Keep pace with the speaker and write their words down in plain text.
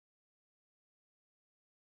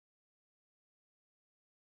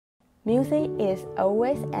Music is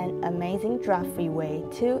always an amazing drug-free way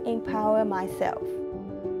to empower myself.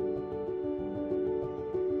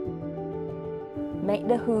 Make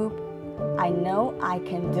the hoop. I know I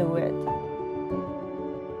can do it.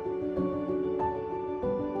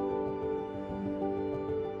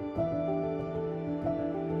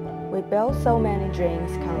 We built so many dreams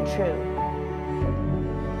come true.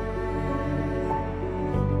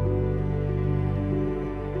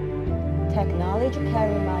 Technology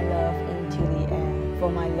carried my love into the air for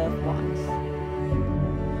my loved ones.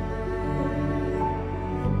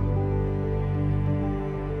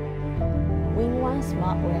 Wing One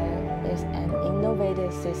Smartwear is an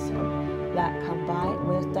innovative system that combines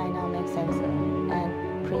with dynamic sensor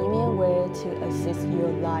and premium wear to assist your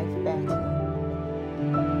life better.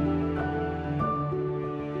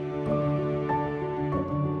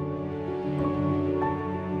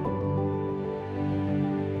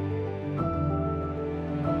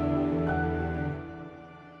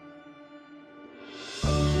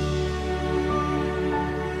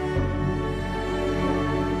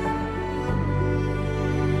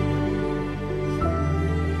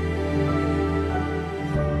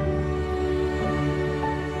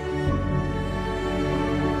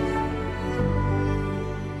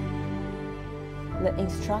 The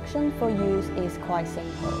instruction for use is quite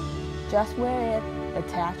simple. Just wear it,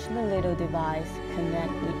 attach the little device,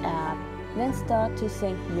 connect the app, then start to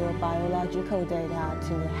sync your biological data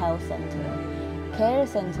to the health center, care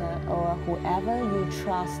center, or whoever you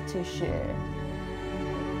trust to share.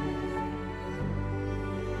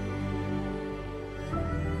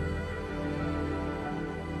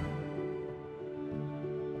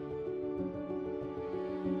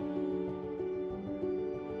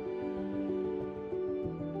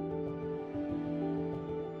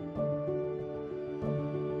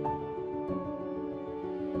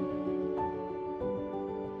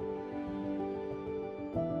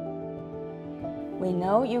 We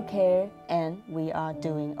know you care, and we are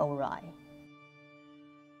doing all right.